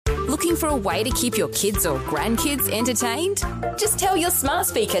Looking for a way to keep your kids or grandkids entertained? Just tell your smart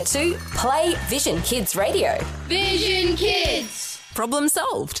speaker to play Vision Kids Radio. Vision Kids! Problem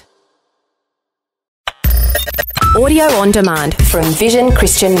solved. Audio on demand from Vision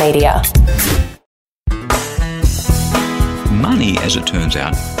Christian Media. Money, as it turns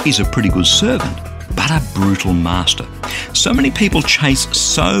out, is a pretty good servant, but a brutal master. So many people chase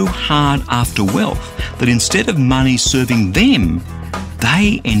so hard after wealth that instead of money serving them,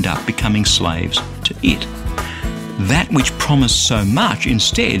 they end up becoming slaves to it. That which promised so much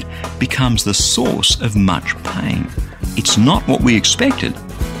instead becomes the source of much pain. It's not what we expected,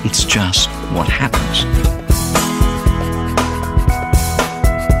 it's just what happens.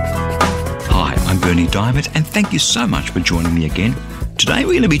 Hi, I'm Bernie Diamond, and thank you so much for joining me again. Today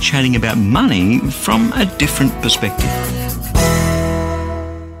we're going to be chatting about money from a different perspective.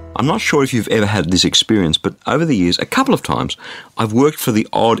 I'm not sure if you've ever had this experience, but over the years, a couple of times, I've worked for the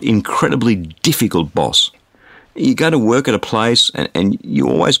odd, incredibly difficult boss. You go to work at a place and you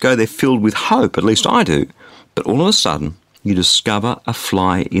always go there filled with hope, at least I do, but all of a sudden, you discover a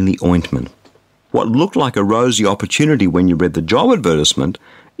fly in the ointment. What looked like a rosy opportunity when you read the job advertisement,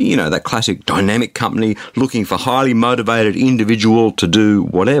 you know, that classic dynamic company looking for highly motivated individual to do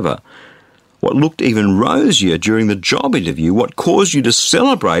whatever. What looked even rosier during the job interview, what caused you to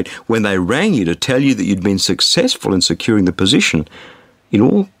celebrate when they rang you to tell you that you'd been successful in securing the position, it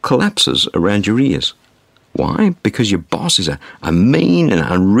all collapses around your ears. Why? Because your boss is a mean and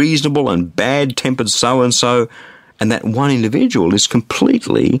unreasonable and bad-tempered so-and-so, and that one individual is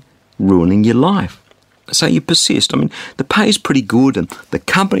completely ruining your life. So you persist. I mean, the pay's pretty good and the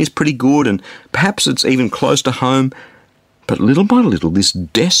company's pretty good and perhaps it's even close to home, but little by little this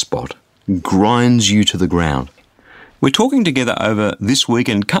despot grinds you to the ground. We're talking together over this week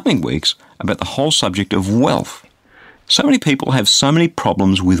and coming weeks about the whole subject of wealth. So many people have so many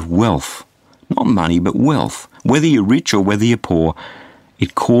problems with wealth. Not money, but wealth. Whether you're rich or whether you're poor,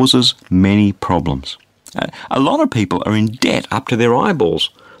 it causes many problems. A lot of people are in debt up to their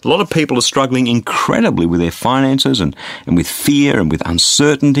eyeballs. A lot of people are struggling incredibly with their finances and with fear and with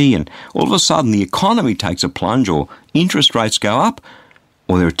uncertainty, and all of a sudden the economy takes a plunge or interest rates go up,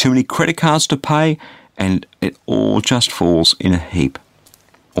 or there are too many credit cards to pay, and it all just falls in a heap.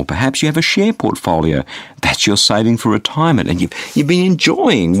 Or perhaps you have a share portfolio. That's your saving for retirement, and you've been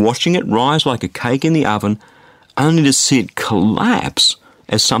enjoying watching it rise like a cake in the oven, only to see it collapse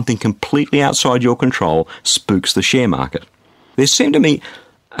as something completely outside your control spooks the share market. There seem to me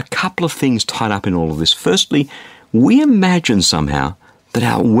a couple of things tied up in all of this. Firstly, we imagine somehow that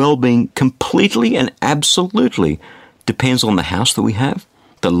our well-being completely and absolutely depends on the house that we have,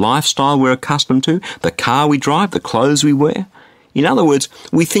 the lifestyle we're accustomed to, the car we drive, the clothes we wear. In other words,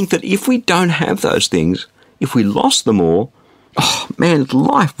 we think that if we don't have those things, if we lost them all,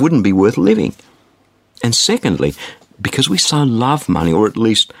 life wouldn't be worth living. And secondly, because we so love money, or at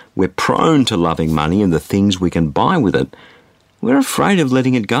least we're prone to loving money and the things we can buy with it, we're afraid of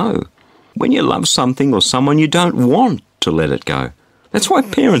letting it go. When you love something or someone, you don't want to let it go. That's why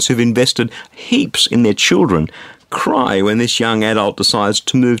parents who've invested heaps in their children cry when this young adult decides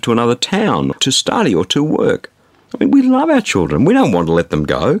to move to another town, to study or to work. I mean, we love our children. We don't want to let them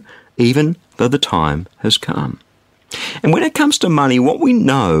go, even though the time has come. And when it comes to money, what we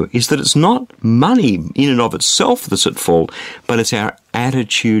know is that it's not money in and of itself that's at fault, but it's our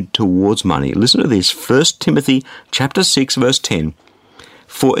attitude towards money. Listen to this, 1 Timothy chapter 6, verse 10.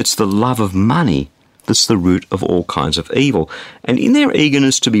 For it's the love of money that's the root of all kinds of evil. And in their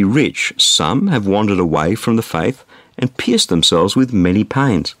eagerness to be rich, some have wandered away from the faith and pierced themselves with many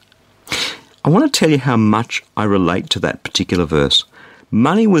pains. I want to tell you how much I relate to that particular verse.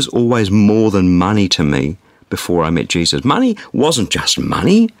 Money was always more than money to me before I met Jesus. Money wasn't just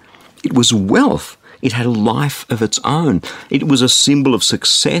money. It was wealth. It had a life of its own. It was a symbol of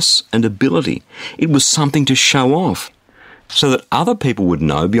success and ability. It was something to show off so that other people would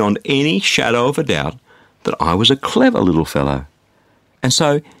know beyond any shadow of a doubt that I was a clever little fellow. And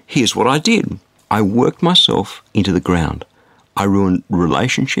so here's what I did. I worked myself into the ground. I ruined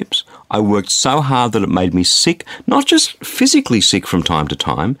relationships. I worked so hard that it made me sick, not just physically sick from time to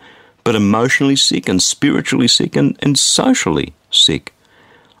time, but emotionally sick and spiritually sick and socially sick.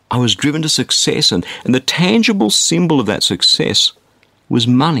 I was driven to success, and the tangible symbol of that success was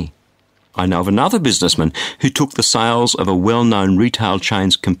money. I know of another businessman who took the sales of a well-known retail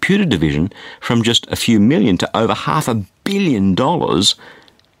chain's computer division from just a few million to over $500 million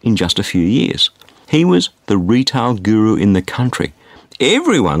in just a few years. He was the retail guru in the country.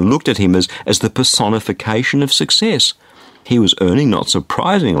 Everyone looked at him as the personification of success. He was earning, not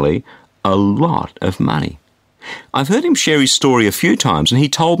surprisingly, a lot of money. I've heard him share his story a few times, and he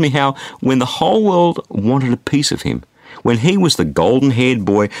told me how when the whole world wanted a piece of him, when he was the golden-haired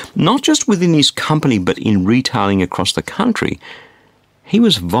boy, not just within his company but in retailing across the country, he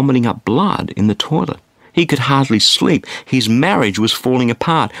was vomiting up blood in the toilet. He could hardly sleep. His marriage was falling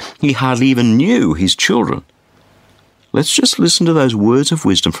apart. He hardly even knew his children. Let's just listen to those words of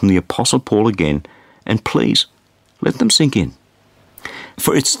wisdom from the Apostle Paul again, and please, let them sink in.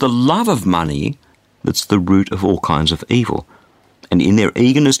 For it's the love of money that's the root of all kinds of evil. And in their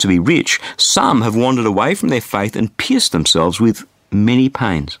eagerness to be rich, some have wandered away from their faith and pierced themselves with many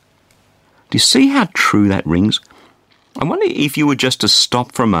pains. Do you see how true that rings? I wonder if you were just to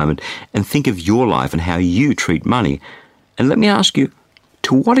stop for a moment and think of your life and how you treat money. And let me ask you,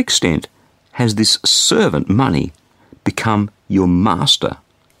 to what extent has this servant money become your master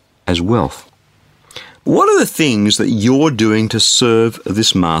as wealth? What are the things that you're doing to serve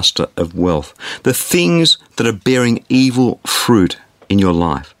this master of wealth? The things that are bearing evil fruit in your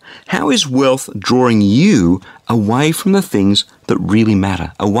life? How is wealth drawing you away from the things that really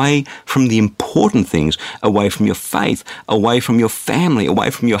matter, away from the important things, away from your faith, away from your family,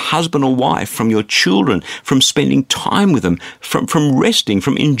 away from your husband or wife, from your children, from spending time with them, from resting,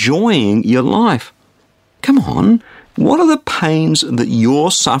 from enjoying your life? Come on, what are the pains that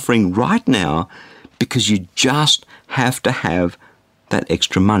you're suffering right now because you just have to have that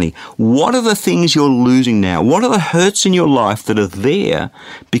extra money? What are the things you're losing now? What are the hurts in your life that are there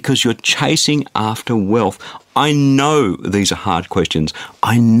because you're chasing after wealth? I know these are hard questions.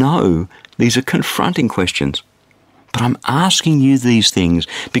 I know these are confronting questions. But I'm asking you these things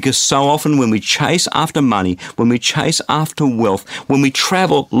because so often when we chase after money, when we chase after wealth, when we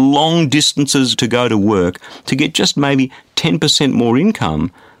travel long distances to go to work to get just maybe 10% more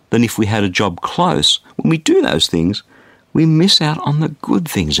income than if we had a job close, when we do those things, we miss out on the good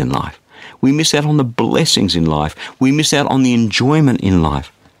things in life. We miss out on the blessings in life. We miss out on the enjoyment in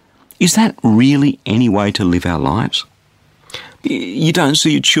life. Is that really any way to live our lives? You don't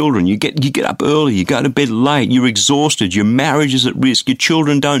see your children. You get up early. You go to bed late. You're exhausted. Your marriage is at risk. Your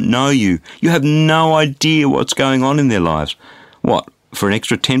children don't know you. You have no idea what's going on in their lives. What, for an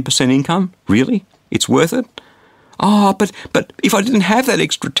extra 10% income? Really? It's worth it? Oh, but if I didn't have that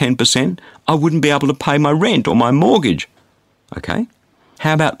extra 10%, I wouldn't be able to pay my rent or my mortgage. Okay,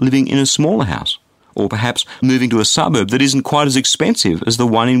 how about living in a smaller house? Or perhaps moving to a suburb that isn't quite as expensive as the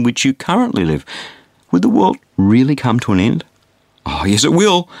one in which you currently live? Would the world really come to an end? Oh, yes, it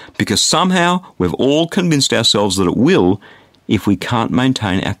will, because somehow we've all convinced ourselves that it will if we can't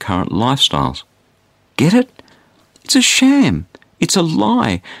maintain our current lifestyles. Get it? It's a sham. It's a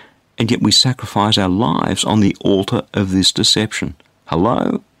lie. And yet we sacrifice our lives on the altar of this deception.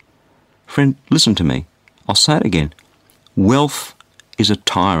 Hello? Friend, listen to me. I'll say it again. Wealth is a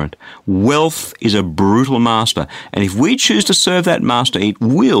tyrant. Wealth is a brutal master. And if we choose to serve that master, it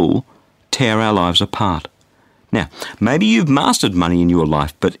will tear our lives apart. Now, maybe you've mastered money in your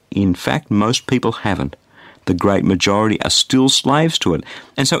life, but in fact, most people haven't. The great majority are still slaves to it.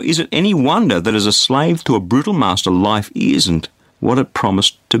 And so is it any wonder that as a slave to a brutal master, life isn't what it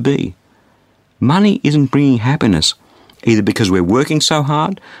promised to be? Money isn't bringing happiness, either because we're working so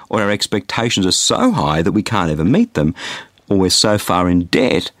hard, or our expectations are so high that we can't ever meet them, or we're so far in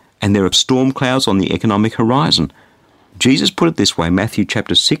debt and there are storm clouds on the economic horizon. Jesus put it this way, Matthew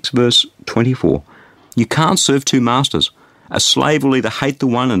chapter 6, verse 24. You can't serve two masters. A slave will either hate the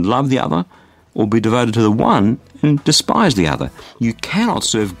one and love the other, or be devoted to the one and despise the other. You cannot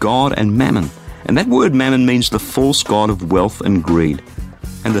serve God and mammon. And that word mammon means the false god of wealth and greed.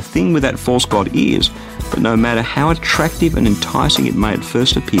 And the thing with that false god is, but no matter how attractive and enticing it may at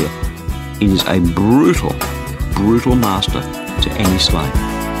first appear, it is a brutal, brutal master to any slave.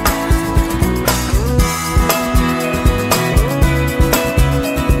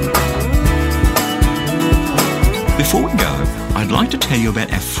 Before we go, I'd like to tell you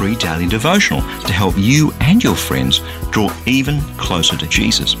about our free daily devotional to help you and your friends draw even closer to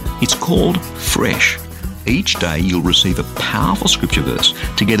Jesus. It's called Fresh. Each day you'll receive a powerful scripture verse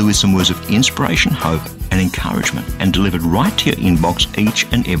together with some words of inspiration, hope and encouragement, and delivered right to your inbox each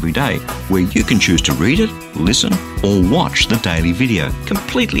and every day, where you can choose to read it, listen or watch the daily video.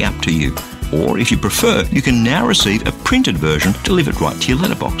 Completely up to you. Or if you prefer, you can now receive a printed version delivered right to your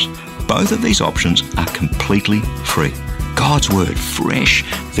letterbox. Both of these options are completely free. God's Word, fresh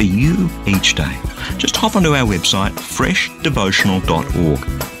for you each day. Just hop onto our website,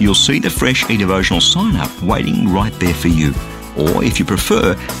 freshdevotional.org. You'll see the Fresh eDevotional sign-up waiting right there for you. Or if you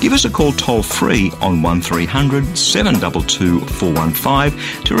prefer, give us a call toll-free on 1300 722 415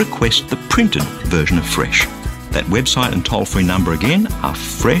 to request the printed version of Fresh. That website and toll-free number again are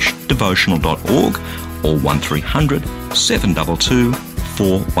freshdevotional.org, or 1300 722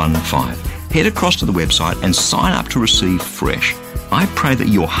 415. Head across to the website and sign up to receive fresh. I pray that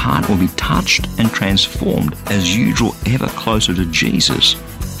your heart will be touched and transformed as you draw ever closer to Jesus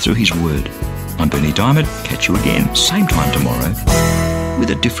through His Word. I'm Bernie Diamond. Catch you again, same time tomorrow, with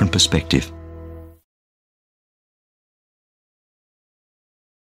a different perspective.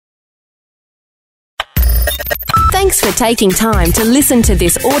 Thanks for taking time to listen to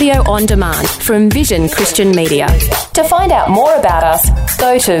this audio on demand from Vision Christian Media. To find out more about us,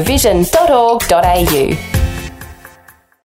 go to vision.org.au.